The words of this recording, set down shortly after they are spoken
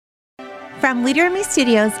From Leader in Me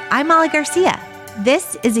Studios, I'm Molly Garcia.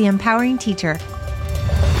 This is The Empowering Teacher.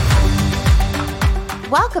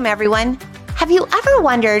 Welcome, everyone. Have you ever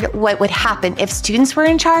wondered what would happen if students were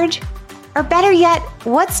in charge? Or better yet,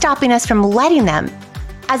 what's stopping us from letting them?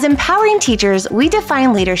 As empowering teachers, we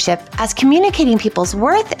define leadership as communicating people's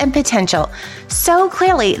worth and potential so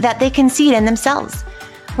clearly that they can see it in themselves.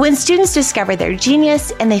 When students discover their genius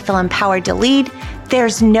and they feel empowered to lead,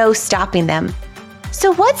 there's no stopping them.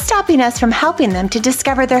 So what's stopping us from helping them to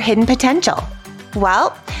discover their hidden potential?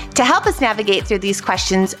 Well, to help us navigate through these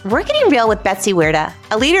questions, we're getting real with Betsy Wierda,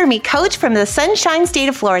 a Leader in Me coach from the Sunshine State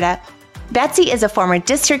of Florida. Betsy is a former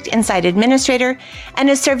district inside administrator and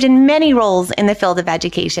has served in many roles in the field of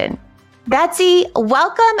education. Betsy,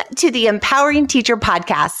 welcome to the Empowering Teacher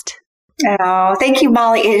podcast. Oh, thank you,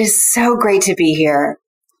 Molly. It is so great to be here.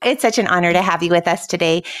 It's such an honor to have you with us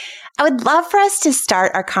today. I would love for us to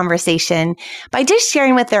start our conversation by just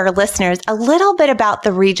sharing with our listeners a little bit about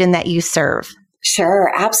the region that you serve.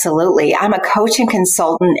 Sure, absolutely. I'm a coach and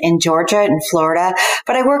consultant in Georgia and Florida,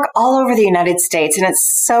 but I work all over the United States, and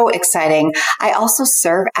it's so exciting. I also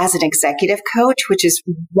serve as an executive coach, which is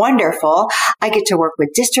wonderful. I get to work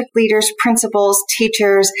with district leaders, principals,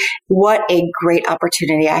 teachers. What a great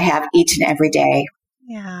opportunity I have each and every day.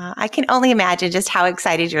 Yeah, I can only imagine just how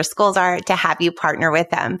excited your schools are to have you partner with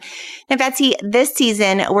them. Now, Betsy, this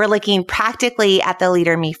season, we're looking practically at the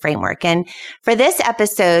Leader in Me framework. And for this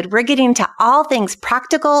episode, we're getting to all things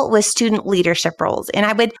practical with student leadership roles. And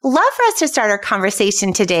I would love for us to start our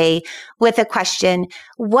conversation today with a question: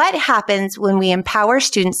 what happens when we empower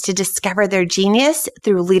students to discover their genius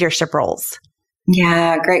through leadership roles?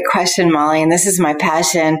 Yeah, great question, Molly. And this is my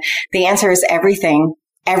passion. The answer is everything.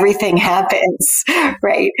 Everything happens,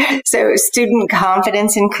 right? So student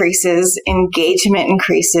confidence increases, engagement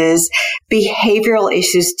increases, behavioral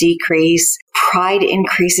issues decrease, pride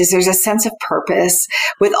increases. There's a sense of purpose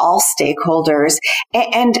with all stakeholders,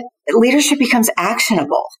 and leadership becomes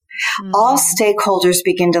actionable. Mm-hmm. All stakeholders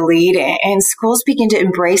begin to lead, and schools begin to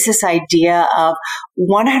embrace this idea of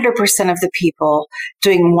 100% of the people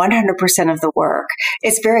doing 100% of the work.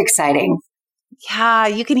 It's very exciting. Yeah,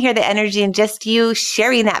 you can hear the energy in just you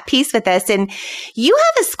sharing that piece with us. And you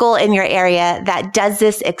have a school in your area that does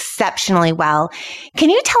this exceptionally well. Can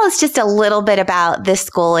you tell us just a little bit about this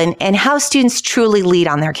school and how students truly lead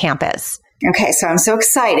on their campus? Okay, so I'm so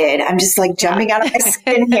excited. I'm just like jumping out of my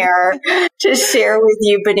skin here to share with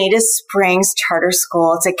you Bonita Springs Charter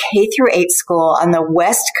School. It's a K-8 school on the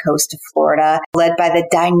west coast of Florida, led by the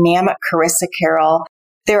dynamic Carissa Carroll.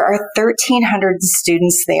 There are 1,300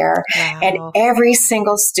 students there, wow. And every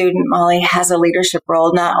single student, Molly, has a leadership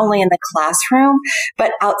role, not only in the classroom,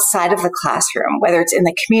 but outside of the classroom, whether it's in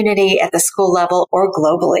the community, at the school level, or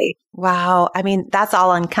globally. Wow. I mean, that's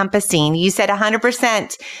all encompassing. You said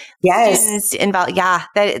 100% yes. Students involved. Yeah,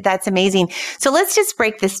 that's amazing. So let's just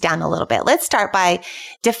break this down a little bit. Let's start by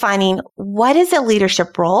defining what is a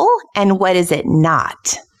leadership role and what is it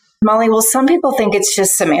not? Molly, well, some people think it's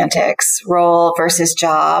just semantics, role versus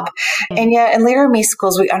job. And yet in Leader in Me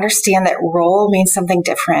schools, we understand that role means something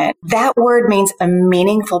different. That word means a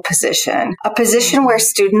meaningful position, a position where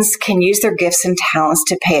students can use their gifts and talents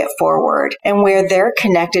to pay it forward and where they're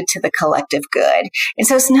connected to the collective good. And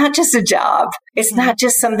so it's not just a job. It's not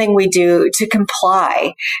just something we do to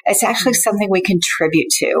comply. It's actually something we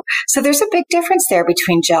contribute to. So there's a big difference there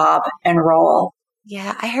between job and role.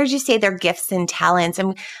 Yeah, I heard you say their gifts and talents.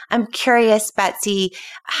 I'm curious, Betsy,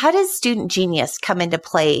 how does student genius come into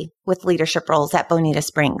play with leadership roles at Bonita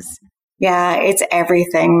Springs? Yeah, it's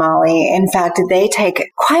everything, Molly. In fact, they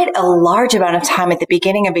take quite a large amount of time at the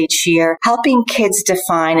beginning of each year helping kids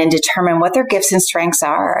define and determine what their gifts and strengths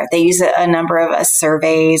are. They use a number of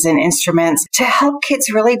surveys and instruments to help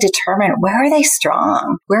kids really determine where are they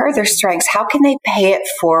strong? Where are their strengths? How can they pay it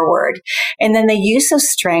forward? And then they use those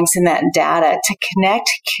strengths and that data to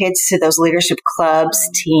connect kids to those leadership clubs,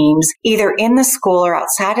 teams, either in the school or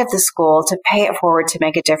outside of the school to pay it forward to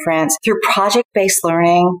make a difference through project-based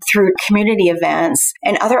learning, through community events,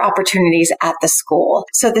 and other opportunities at the school.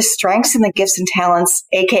 So the strengths and the gifts and talents,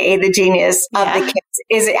 aka the genius of the kids,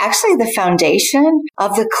 is actually the foundation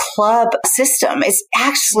of the club system. It's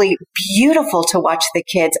actually beautiful to watch the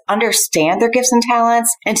kids understand their gifts and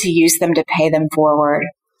talents and to use them to pay them forward.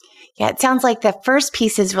 Yeah, it sounds like the first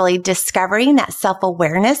piece is really discovering that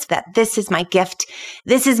self-awareness that this is my gift,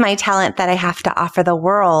 this is my talent that I have to offer the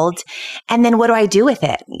world. And then what do I do with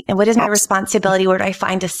it? And what is my responsibility? Where do I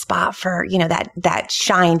find a spot for, that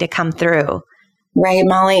shine to come through? Right,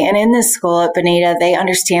 Molly. And in this school at Bonita, they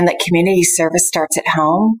understand that community service starts at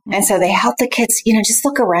home. And so they help the kids, just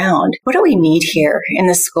look around. What do we need here in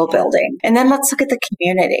the school building? And then let's look at the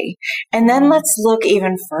community. And then let's look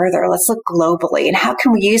even further. Let's look globally. And how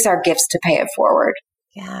can we use our gifts to pay it forward?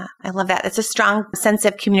 Yeah, I love that. It's a strong sense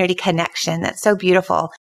of community connection. That's so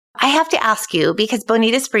beautiful. I have to ask you, because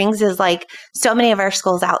Bonita Springs is like so many of our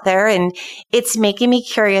schools out there, and it's making me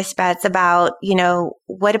curious, Bets, about,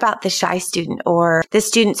 what about the shy student or the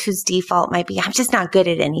students whose default might be, I'm just not good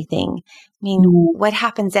at anything. I mean, what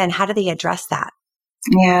happens then? How do they address that?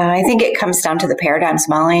 Yeah, I think it comes down to the paradigms,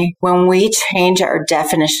 Molly. When we change our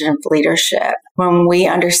definition of leadership, when we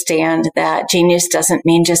understand that genius doesn't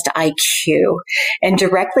mean just IQ, and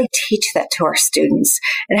directly teach that to our students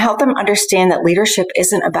and help them understand that leadership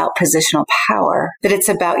isn't about positional power, that it's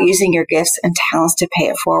about using your gifts and talents to pay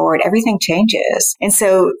it forward, everything changes. And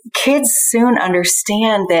so kids soon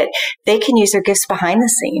understand that they can use their gifts behind the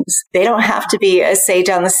scenes. They don't have to be a sage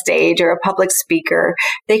on the stage or a public speaker.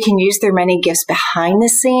 They can use their many gifts behind the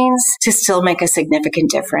scenes to still make a significant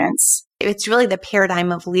difference. It's really the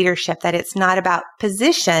paradigm of leadership, that it's not about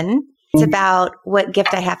position. It's about what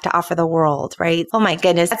gift I have to offer the world, right? Oh my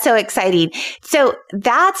goodness. That's so exciting. So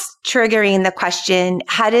that's triggering the question,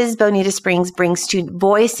 how does Bonita Springs bring student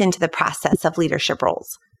voice into the process of leadership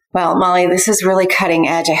roles? Well, Molly, this is really cutting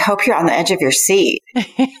edge. I hope you're on the edge of your seat.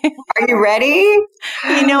 Are you ready?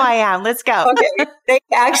 I am. Let's go. Okay. They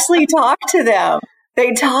actually talk to them.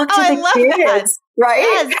 They talk to the kids,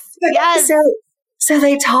 right? Yes. So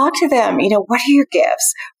they talk to them, what are your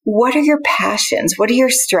gifts? What are your passions? What are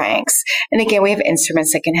your strengths? And again, we have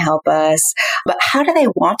instruments that can help us, but how do they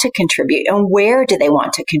want to contribute and where do they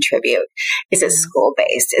want to contribute? Is it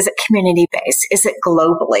school-based? Is it community-based? Is it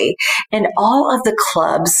globally? And all of the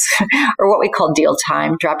clubs, or what we call deal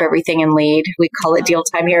time, drop everything and lead. We call it deal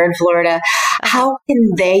time here in Florida. How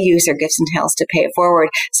can they use their gifts and talents to pay it forward?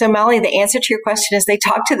 So Molly, the answer to your question is they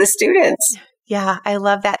talk to the students. Yeah, I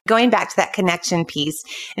love that. Going back to that connection piece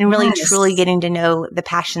and really truly getting to know the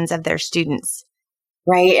passions of their students.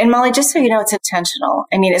 Right. And Molly, just so you know, it's intentional.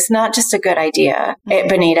 I mean, it's not just a good idea at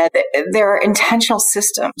Bonita. There are intentional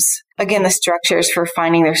systems. Again, the structures for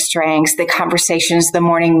finding their strengths, the conversations, the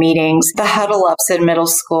morning meetings, the huddle ups in middle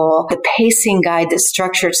school, the pacing guide that's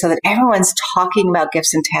structured so that everyone's talking about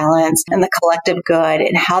gifts and talents and the collective good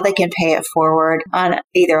and how they can pay it forward on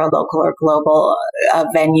either a local or global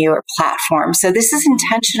venue or platform. So this is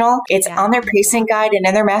intentional. It's on their pacing guide and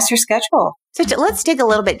in their master schedule. So let's dig a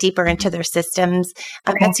little bit deeper into their systems.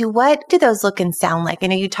 Betsy, what do those look and sound like? I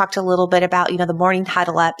know you talked a little bit about, the morning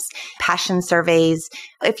huddle ups, passion surveys.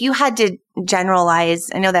 If you had to generalize,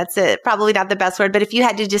 I know that's probably not the best word, but if you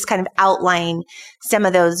had to just kind of outline some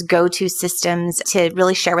of those go-to systems to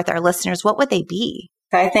really share with our listeners, what would they be?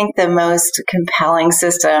 I think the most compelling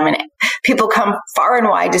system, and people come far and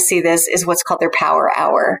wide to see this, is what's called their power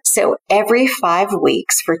hour. So every 5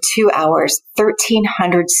 weeks for 2 hours,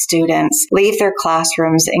 1,300 students leave their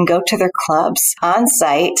classrooms and go to their clubs on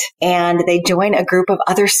site, and they join a group of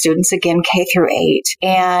other students, again, K through 8,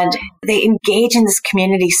 and they engage in this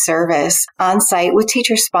community service on site with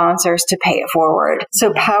teacher sponsors to pay it forward.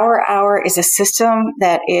 So Power Hour is a system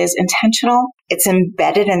that is intentional. It's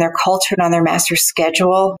embedded in their culture and on their master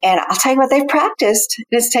schedule. And I'll tell you what, they've practiced.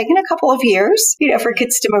 It's taken a couple of years, for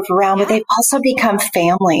kids to move around, but they've also become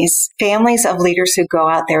families of leaders who go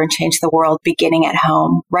out there and change the world beginning at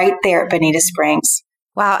home, right there at Bonita Springs.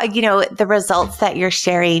 Wow. The results that you're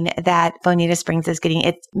sharing that Bonita Springs is getting,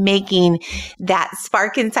 it's making that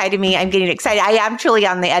spark inside of me. I'm getting excited. I am truly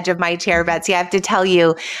on the edge of my chair, Betsy, I have to tell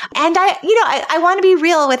you. And I want to be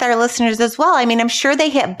real with our listeners as well. I mean, I'm sure they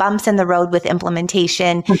hit bumps in the road with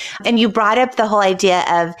implementation. And you brought up the whole idea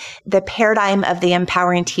of the paradigm of the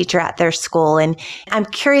empowering teacher at their school. And I'm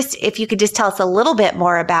curious if you could just tell us a little bit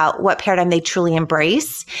more about what paradigm they truly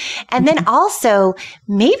embrace. And then also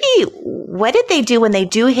maybe what did they do when they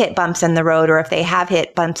do hit bumps in the road, or if they have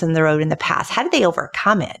hit bumps in the road in the past, how did they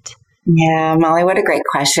overcome it? Yeah, Molly, what a great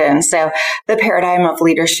question. So the paradigm of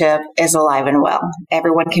leadership is alive and well.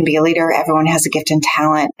 Everyone can be a leader. Everyone has a gift and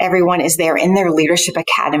talent. Everyone is there in their leadership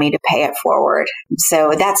academy to pay it forward.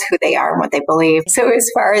 So that's who they are and what they believe. So as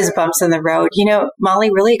far as bumps in the road, Molly,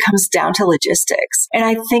 really it comes down to logistics. And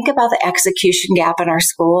I think about the execution gap in our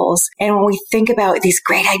schools. And when we think about these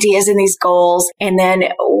great ideas and these goals, and then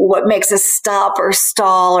what makes us stop or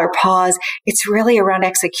stall or pause, it's really around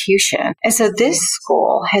execution. And so this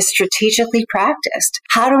school has strategically practiced.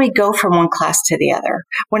 How do we go from one class to the other?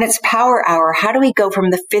 When it's Power Hour, how do we go from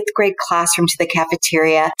the 5th grade classroom to the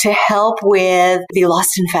cafeteria to help with the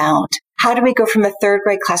lost and found? How do we go from the third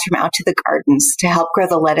grade classroom out to the gardens to help grow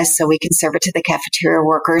the lettuce so we can serve it to the cafeteria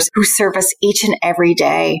workers who serve us each and every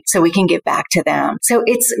day so we can give back to them? So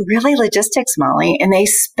it's really logistics, Molly. And they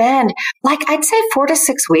spend, I'd say 4 to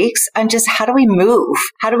 6 weeks on just how do we move?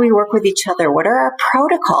 How do we work with each other? What are our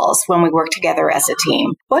protocols when we work together as a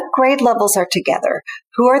team? What grade levels are together?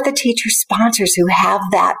 Who are the teacher sponsors who have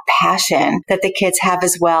that passion that the kids have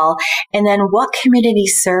as well? And then what community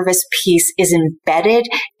service piece is embedded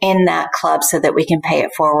in that club so that we can pay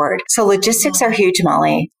it forward? So logistics are huge,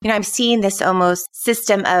 Molly. I'm seeing this almost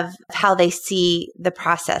system of how they see the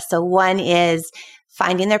process. So one is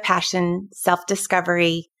finding their passion,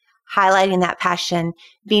 self-discovery, highlighting that passion,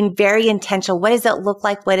 being very intentional. What does it look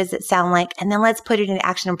like? What does it sound like? And then let's put it in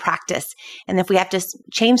action and practice. And if we have to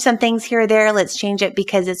change some things here or there, let's change it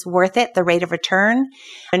because it's worth it. The rate of return,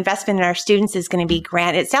 investment in our students is going to be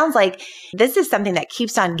grand. It sounds like this is something that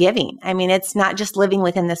keeps on giving. I mean, it's not just living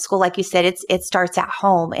within the school. Like you said, it starts at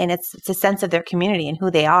home, and it's a sense of their community and who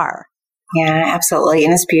they are. Yeah, absolutely.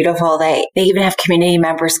 And it's beautiful. They even have community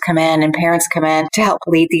members come in and parents come in to help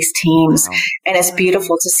lead these teams. Wow. And it's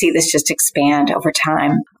beautiful to see this just expand over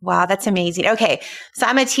time. Wow, that's amazing. Okay. So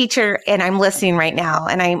I'm a teacher and I'm listening right now,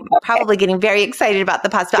 and I'm probably getting very excited about the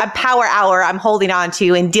possibility. Power hour I'm holding on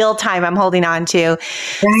to, and deal time I'm holding on to.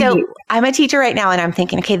 Right. So I'm a teacher right now and I'm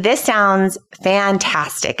thinking, okay, this sounds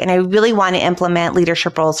fantastic. And I really want to implement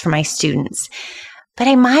leadership roles for my students. But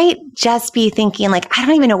I might just be thinking I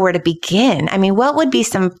don't even know where to begin. I mean, what would be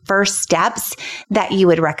some first steps that you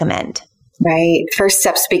would recommend? Right. First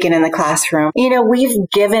steps begin in the classroom. We've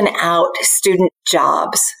given out student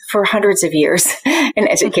jobs for hundreds of years in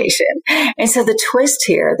education. And so the twist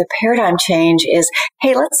here, the paradigm change is,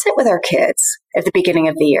 hey, let's sit with our kids at the beginning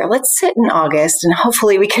of the year. Let's sit in August, and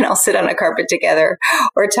hopefully we can all sit on a carpet together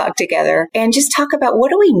or talk together and just talk about what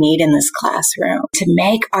do we need in this classroom to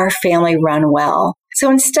make our family run well. So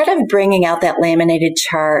instead of bringing out that laminated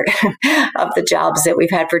chart of the jobs that we've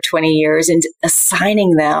had for 20 years and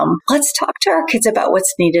assigning them, let's talk to our kids about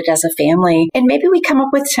what's needed as a family. And maybe we come up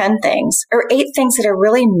with 10 things or 8 things that are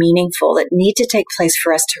really meaningful that need to take place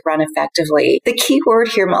for us to run effectively. The key word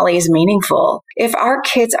here, Molly, is meaningful. If our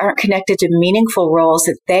kids aren't connected to meaningful roles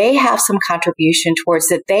that they have some contribution towards,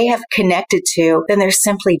 that they have connected to, then they're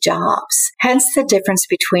simply jobs. Hence the difference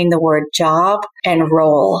between the word job and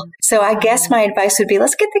role. So I guess my advice would be,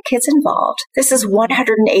 let's get the kids involved. This is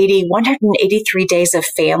 183 days of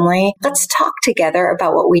family. Let's talk together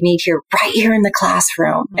about what we need here, right here in the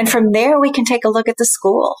classroom. And from there, we can take a look at the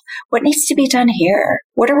school. What needs to be done here?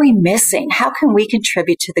 What are we missing? How can we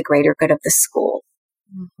contribute to the greater good of the school?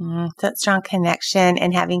 Mm-hmm. That strong connection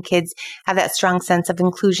and having kids have that strong sense of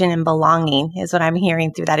inclusion and belonging is what I'm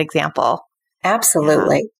hearing through that example.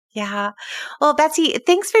 Absolutely. Yeah. Well, Betsy,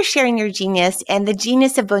 thanks for sharing your genius and the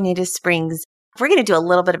genius of Bonita Springs. We're going to do a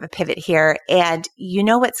little bit of a pivot here, and you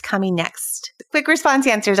know what's coming next. Quick response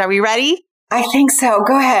answers. Are we ready? I think so.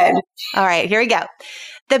 Go ahead. All right, here we go.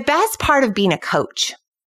 The best part of being a coach.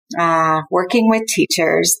 Working with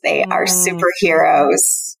teachers. They are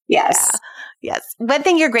superheroes. Yes. Yeah. Yes. One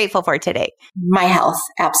thing you're grateful for today. My health.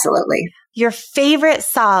 Absolutely. Your favorite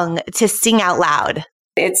song to sing out loud.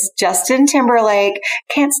 It's Justin Timberlake,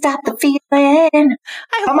 Can't Stop the Feeling.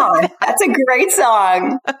 Come on. That's a great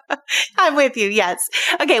song. I'm with you. Yes.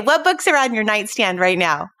 Okay. What books are on your nightstand right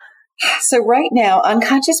now? So right now,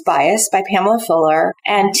 Unconscious Bias by Pamela Fuller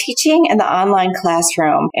and Teaching in the Online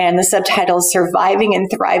Classroom. And the subtitle is Surviving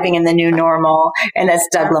and Thriving in the New Normal. And that's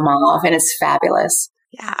Doug Lemov, and it's fabulous.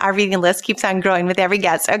 Yeah, our reading list keeps on growing with every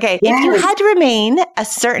guest. Okay. Yes. If you had to remain a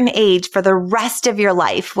certain age for the rest of your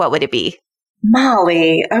life, what would it be?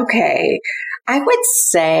 Molly, okay. I would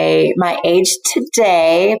say my age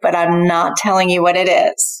today, but I'm not telling you what it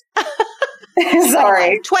is.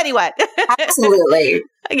 Sorry. 21. Absolutely.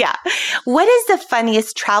 Yeah. What is the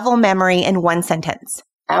funniest travel memory in one sentence?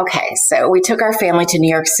 Okay, so we took our family to New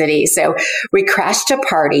York City. So we crashed a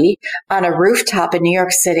party on a rooftop in New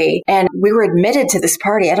York City, and we were admitted to this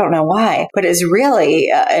party. I don't know why, but it's really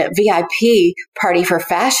a VIP party for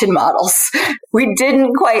fashion models. We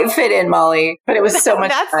didn't quite fit in, Molly, but it was so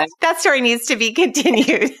much fun. That story needs to be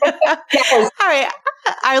continued. Yes. All right,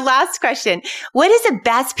 our last question. What is the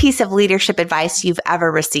best piece of leadership advice you've ever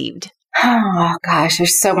received? Oh, gosh,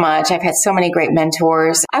 there's so much. I've had so many great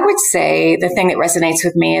mentors. I would say the thing that resonates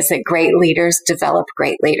with me is that great leaders develop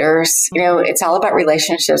great leaders. You know, it's all about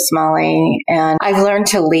relationships, Molly. And I've learned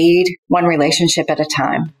to lead one relationship at a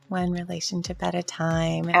time. One relationship at a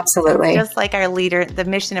time. Absolutely. Just like our leader, the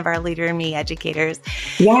mission of our Leader in Me educators.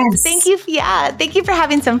 Yes. Thank you. Yeah. Thank you for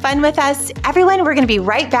having some fun with us. Everyone, we're going to be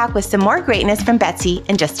right back with some more greatness from Betsy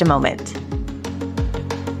in just a moment.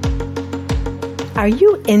 Are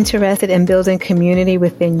you interested in building community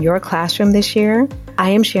within your classroom this year? I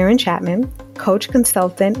am Sharon Chapman, coach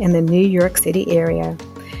consultant in the New York City area.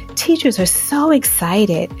 Teachers are so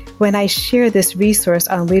excited when I share this resource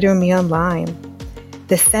on Leader Me Online.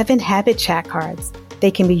 The 7 habit chat cards.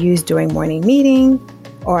 They can be used during morning meeting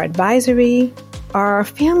or advisory or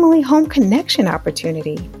family home connection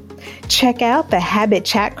opportunity. Check out the habit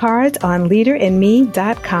chat cards on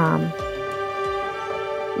leaderandme.com.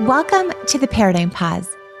 Welcome to the Paradigm Pause.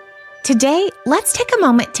 Today, let's take a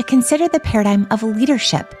moment to consider the paradigm of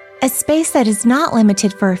leadership, a space that is not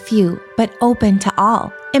limited for a few, but open to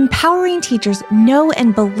all. Empowering teachers know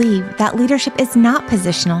and believe that leadership is not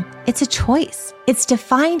positional, it's a choice. It's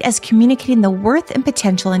defined as communicating the worth and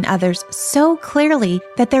potential in others so clearly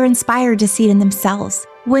that they're inspired to see it in themselves.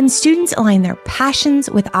 When students align their passions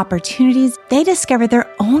with opportunities, they discover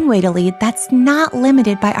their own way to lead that's not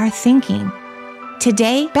limited by our thinking.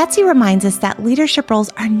 Today, Betsy reminds us that leadership roles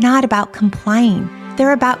are not about complying.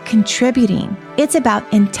 They're about contributing. It's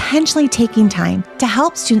about intentionally taking time to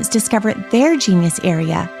help students discover their genius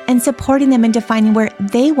area and supporting them in defining where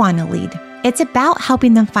they want to lead. It's about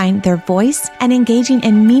helping them find their voice and engaging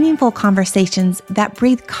in meaningful conversations that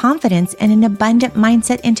breathe confidence and an abundant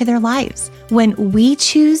mindset into their lives. When we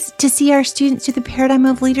choose to see our students through the paradigm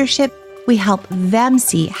of leadership, we help them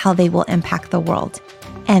see how they will impact the world.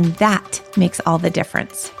 And that makes all the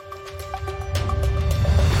difference.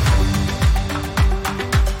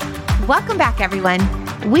 Welcome back, everyone.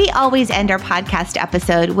 We always end our podcast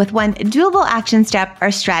episode with one doable action step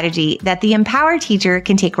or strategy that the empowered teacher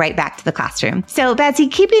can take right back to the classroom. So, Betsy,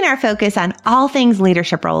 keeping our focus on all things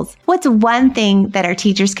leadership roles, what's one thing that our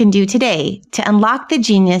teachers can do today to unlock the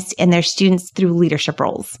genius in their students through leadership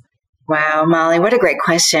roles? Wow, Molly, what a great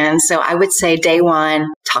question. So I would say day one,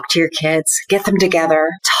 talk to your kids, get them together,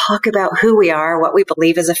 talk about who we are, what we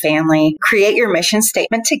believe as a family, create your mission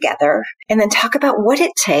statement together, and then talk about what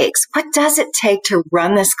it takes. What does it take to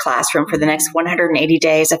run this classroom for the next 180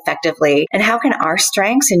 days effectively? And how can our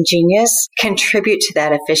strengths and genius contribute to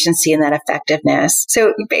that efficiency and that effectiveness?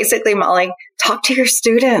 So basically, Molly, talk to your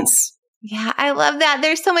students. Yeah, I love that.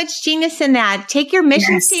 There's so much genius in that. Take your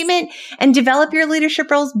mission statement and develop your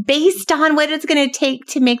leadership roles based on what it's going to take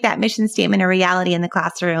to make that mission statement a reality in the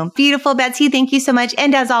classroom. Beautiful, Betsy. Thank you so much.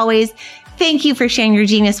 And as always, thank you for sharing your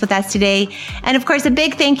genius with us today. And of course, a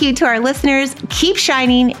big thank you to our listeners. Keep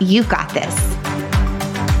shining. You've got this.